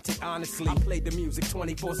talented, honestly. I played the music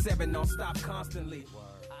 24/7, non-stop, constantly.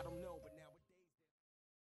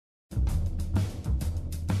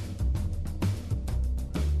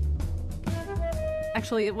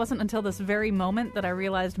 Actually, it wasn't until this very moment that I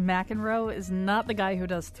realized McEnroe is not the guy who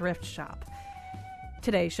does Thrift Shop.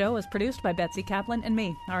 Today's show is produced by Betsy Kaplan and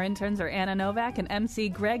me. Our interns are Anna Novak and MC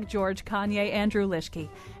Greg, George, Kanye, Andrew Lischke.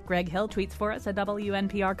 Greg Hill tweets for us at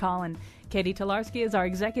WNPR Colin. Katie Tolarski is our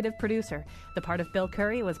executive producer. The part of Bill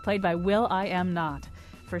Curry was played by Will I Am Not.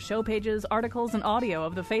 For show pages, articles, and audio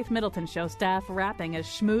of the Faith Middleton Show staff rapping as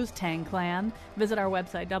Schmooze Tang Clan, visit our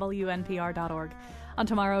website, WNPR.org. On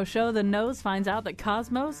tomorrow's show, the Nose finds out that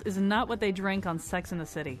Cosmos is not what they drink on Sex and the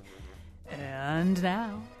City. And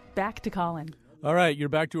now, back to Colin. All right, we're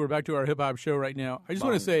back to our hip hop show right now. I just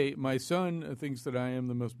want to say, my son thinks that I am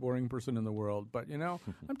the most boring person in the world, but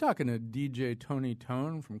I'm talking to DJ Tony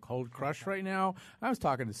Tone from Cold Crush right now. I was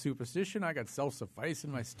talking to Superstition. I got Self Suffice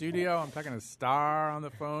in my studio. I'm talking to Star on the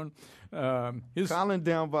phone. Calling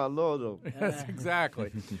down by Lordo. Yes,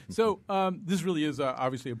 exactly. So this really is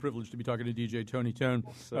obviously a privilege to be talking to DJ Tony Tone,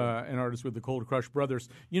 an artist with the Cold Crush Brothers.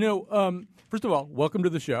 First of all, welcome to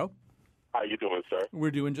the show. How you doing, sir? We're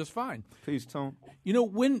doing just fine. Peace, Tone.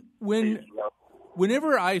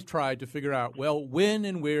 Whenever I try to figure out, when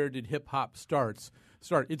and where did hip hop start?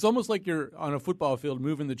 It's almost like you're on a football field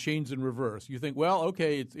moving the chains in reverse. You think,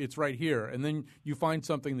 it's right here, and then you find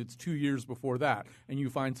something that's 2 years before that, and you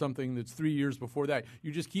find something that's 3 years before that.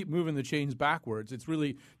 You just keep moving the chains backwards. It's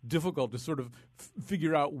really difficult to sort of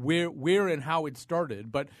figure out where and how it started.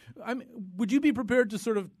 But would you be prepared to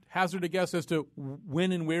sort of hazard a guess as to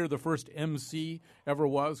when and where the first MC ever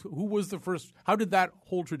was? Who was the first? How did that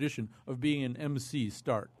whole tradition of being an MC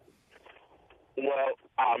start? Well,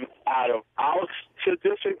 out of our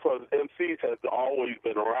tradition, because MCs has always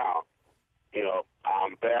been around.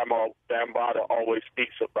 Bambaataa always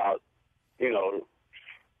speaks about,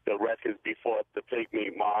 the records before the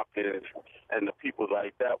Pygmy Mob and the people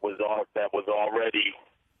like that was already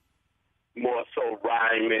more so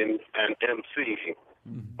rhyming and MCing,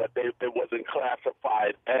 but they wasn't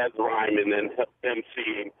classified as rhyming and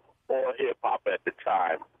MCing or hip hop at the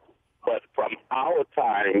time. But from our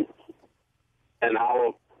time and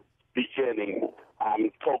our beginning,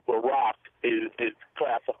 Coca Rock is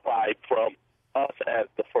classified from us as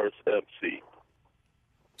the first MC.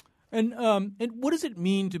 And what does it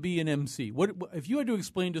mean to be an MC? What if you had to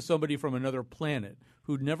explain to somebody from another planet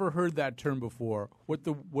who'd never heard that term before what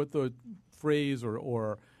the phrase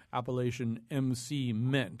or appellation MC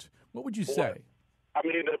meant? What would you say? The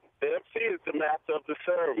MC is the master of the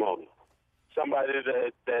ceremony, somebody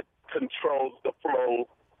that controls the flow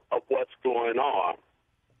of what's going on,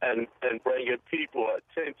 and bringing people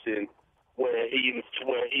attention where he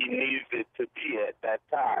needs it to be at that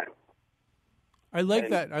time. I like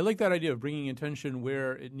that idea of bringing attention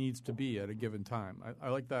where it needs to be at a given time. I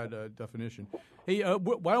like that definition. Hey,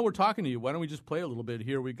 while we're talking to you, why don't we just play a little bit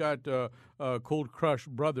here? We got Cold Crush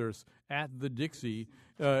Brothers at the Dixie.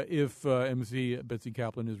 If MC Betsy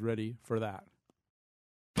Kaplan is ready for that.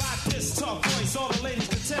 By this tough voice, all the ladies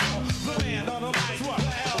can tell. The man on the mic, what?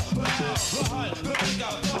 The heart, the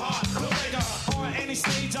finger, the heart, the finger. On any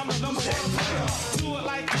stage, I'm the number one player. Do it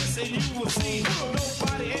like this and you will see.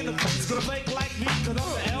 Nobody in the place gonna make like me, cause I'm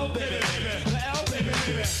the L, baby. The L, baby.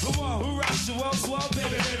 The one who rocks the world, swell,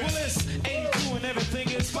 baby. Well, it's 82 and everything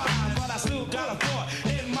is fine, but I still got a thought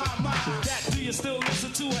in my mind. That do you still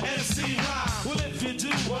listen to an MC rhyme? Well, if you do,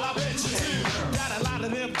 well, I bet you do. Got a lot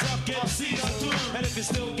of them drunk MCs on through. And if you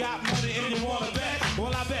still got money and you wanna bet,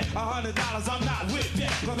 well, I bet $100 I'm not with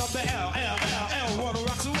that. Cause I'm the L, wanna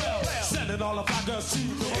rock so well. Sending all of my girls to the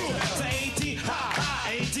moon. To 18, ha, ha,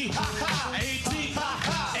 18, ha, ha, 18, ha,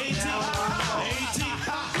 ha, 18, ha, ha, 18, ha,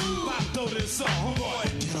 ha. I throw this song, homeboy.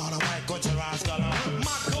 Get on the mic, what your eyes got on.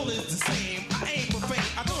 My goal is the same. I ain't for fame.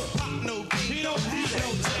 I don't pop no game. He don't need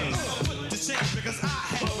no chain. Put the chain because I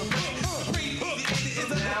have a ring.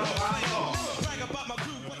 Brag about my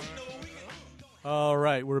crew. All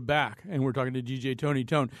right, we're back, and we're talking to DJ Tony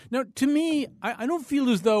Tone. Now, to me, I don't feel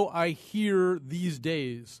as though I hear these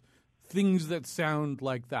days things that sound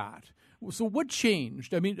like that. So what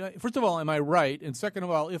changed? I mean, first of all, am I right? And second of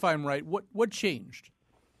all, if I'm right, what changed?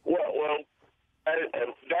 Well,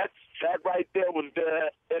 that right there was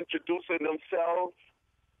introducing themselves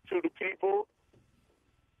to the people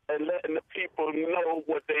and letting the people know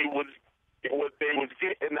what they was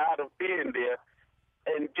getting out of being there,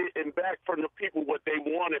 and getting back from the people what they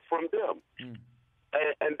wanted from them.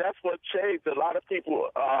 And that's what changed. A lot of people,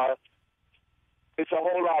 it's a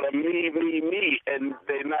whole lot of me, and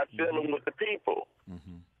they're not dealing with the people.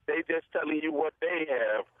 They just telling you what they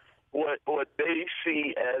have, what they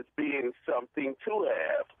see as being something to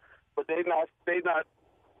have, but they're not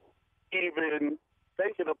even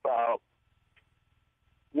thinking about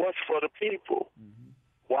what's for the people.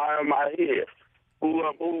 Why am I here?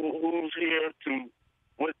 Who's here to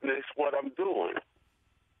witness what I'm doing?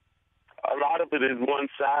 A lot of it is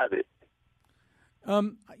one-sided.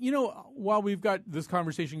 While we've got this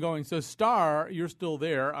conversation going, so Star, you're still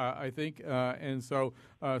there, I think, and so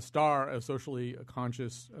Star, a socially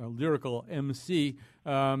conscious, lyrical MC.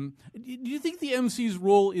 Do you think the MC's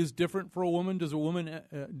role is different for a woman? Does a woman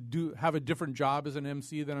have a different job as an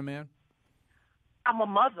MC than a man? I'm a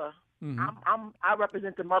mother. I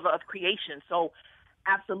represent the mother of creation, so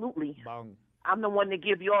absolutely. I'm the one that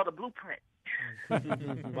give you all the blueprint.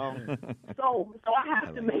 So I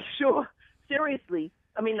have to make sure. Seriously,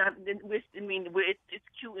 I mean, it's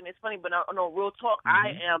cute and it's funny, but no, real talk. I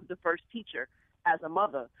am the first teacher as a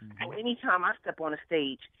mother. So anytime I step on a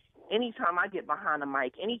stage, anytime I get behind a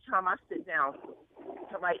mic, anytime I sit down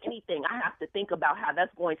to write anything, I have to think about how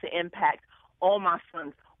that's going to impact all my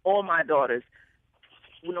sons, all my daughters,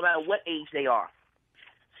 no matter what age they are.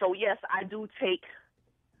 So yes, I do take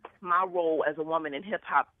my role as a woman in hip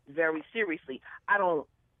hop very seriously. I don't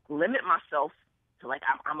limit myself to like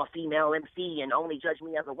I'm a female MC and only judge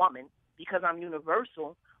me as a woman because I'm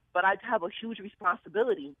universal, but I have a huge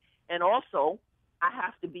responsibility. And also, I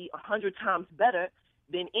have to be 100 times better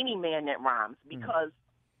than any man that rhymes because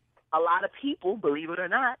a lot of people, believe it or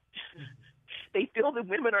not, they feel that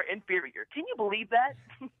women are inferior. Can you believe that?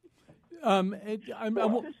 I'm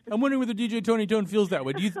wondering whether DJ Tony Tone feels that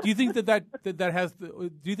way. Do you think that has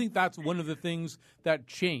do you think that's one of the things that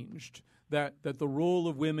changed, that the role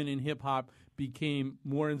of women in hip hop became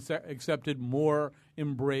more accepted, more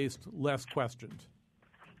embraced, less questioned?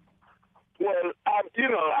 Well, I'm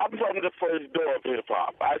from the first door of hip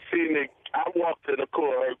hop. I walked to the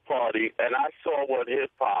Kool party and I saw what his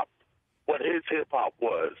hip hop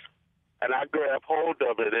was, and I grabbed hold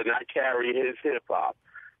of it and I carry his hip hop.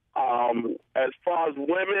 As far as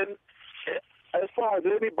women, as far as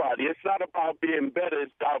anybody, it's not about being better.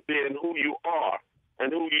 It's about being who you are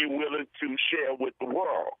and who you're willing to share with the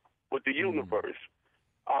world, with the universe.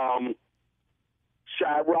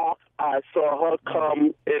 Shy-Rock, I saw her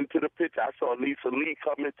come into the picture. I saw Lisa Lee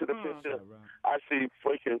come into the picture. I seen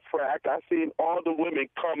freaking Frack. I seen all the women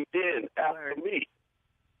come in after me.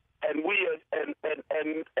 And we and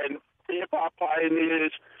hip hop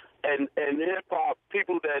pioneers and hip hop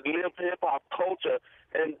people that live hip hop culture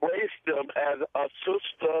embrace them as a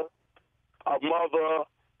sister, a mother,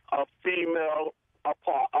 a female, a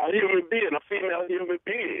human being, a female human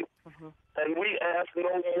being. And we ask no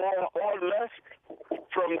more or less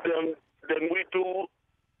from them than we do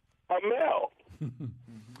a male.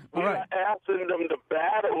 We're not asking them to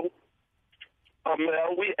battle a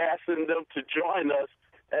male. We're asking them to join us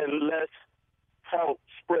and let's help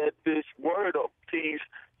spread this word of peace,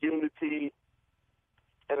 unity,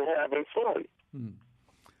 and having fun.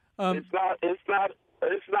 It's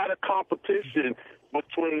not a competition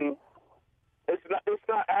between. It's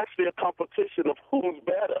not actually a competition of who's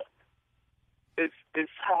better.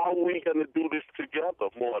 It's how we gonna do this together,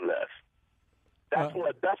 more or less. That's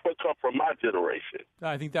what comes from my generation.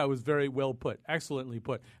 I think that was very well put, excellently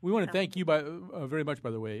put. We want to thank you very much, by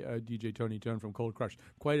the way, DJ Tony Tone from Cold Crush.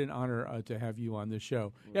 Quite an honor to have you on this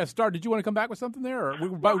show. Yeah, Star, did you want to come back with something there? Or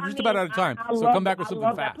we're just about out of time, so come back with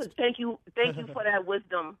something fast. Thank you for that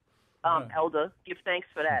wisdom, Elder. Give thanks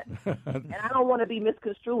for that. And I don't want to be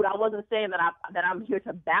misconstrued. I wasn't saying that I'm here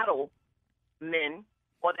to battle men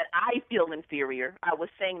or that I feel inferior. I was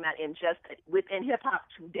saying that within hip hop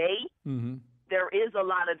today. There is a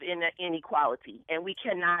lot of inequality, and we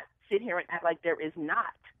cannot sit here and act like there is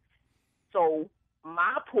not. So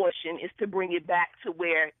my portion is to bring it back to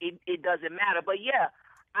where it doesn't matter. But, yeah,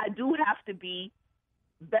 I do have to be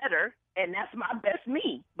better, and that's my best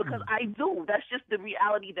me because I do. That's just the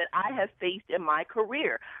reality that I have faced in my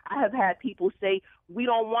career. I have had people say, we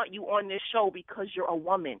don't want you on this show because you're a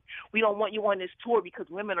woman. We don't want you on this tour because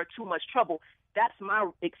women are too much trouble. That's my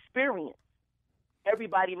experience.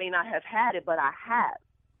 Everybody may not have had it, but I have.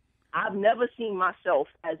 I've never seen myself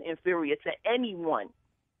as inferior to anyone,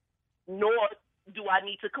 nor do I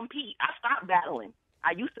need to compete. I stopped battling.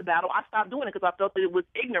 I used to battle. I stopped doing it because I felt that it was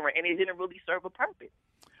ignorant and it didn't really serve a purpose.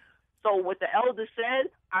 So what the elder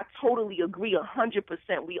said, I totally agree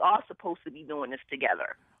 100%. We are supposed to be doing this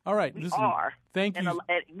together. All right. We are. Thank you.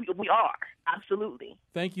 We are. Absolutely.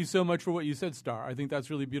 Thank you so much for what you said, Star. I think that's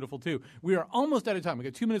really beautiful, too. We are almost out of time. We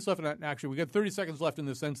got 2 minutes left. And actually, we got 30 seconds left in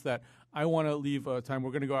the sense that I want to leave time. We're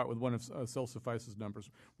going to go out with one of Self-Suffice's numbers.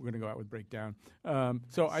 We're going to go out with Breakdown.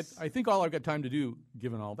 So I think all I've got time to do,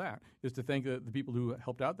 given all that, is to thank the people who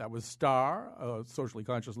helped out. That was Star, a socially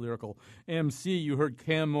conscious lyrical MC. You heard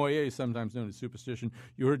Cam Moyer, sometimes known as Superstition.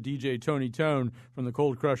 You heard DJ Tony Tone from the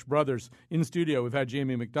Cold Crush Brothers. In studio, we've had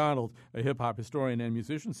Jamie McDonald, a hip-hop historian and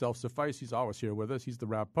musician. Self-Suffice, he's always here with us. He's the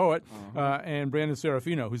rap poet. And Brandon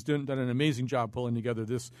Serafino, who's done an amazing job pulling together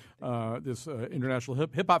this international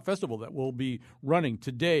hip-hop festival that will be running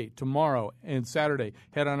today, tomorrow, and Saturday.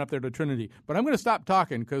 Head on up there to Trinity. But I'm going to stop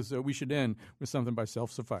talking because we should end with something by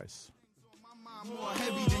Self-Suffice. More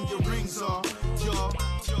heavy than your rings are,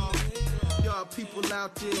 y'all people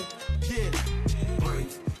out there, break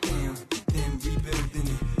down, then rebuilding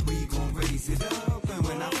it. We gon' raise it up, and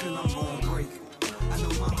when I feel I'm gon' break, I know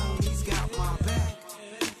my homies got my back,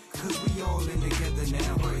 'cause we all in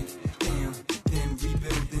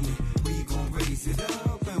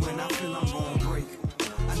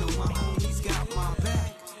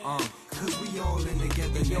Cause we all in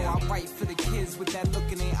together now. Yo, I write for the kids with that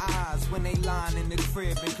look in their eyes when they lying in the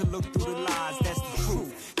crib and could look through the lies. That's the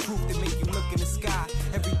truth. Truth that make you look in the sky.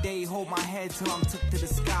 Every day hold my head till I'm took to the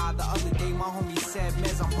sky. The other day my homie said,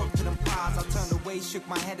 Mez, I'm hooked to them pies. I turned away, shook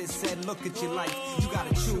my head and said, look at your life. You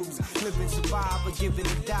gotta choose. Live and survive or give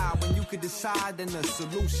it a die. When you could decide, then the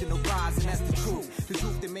solution will rise. And that's the truth. The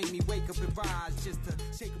truth that made me wake up and rise. Just to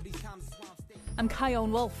shake up these times. I'm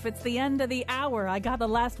Kyone Wolf. It's the end of the hour. I got the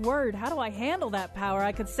last word. How do I handle that power?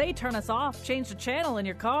 I could say turn us off, change the channel in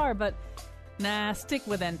your car, but nah, stick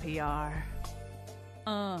with NPR.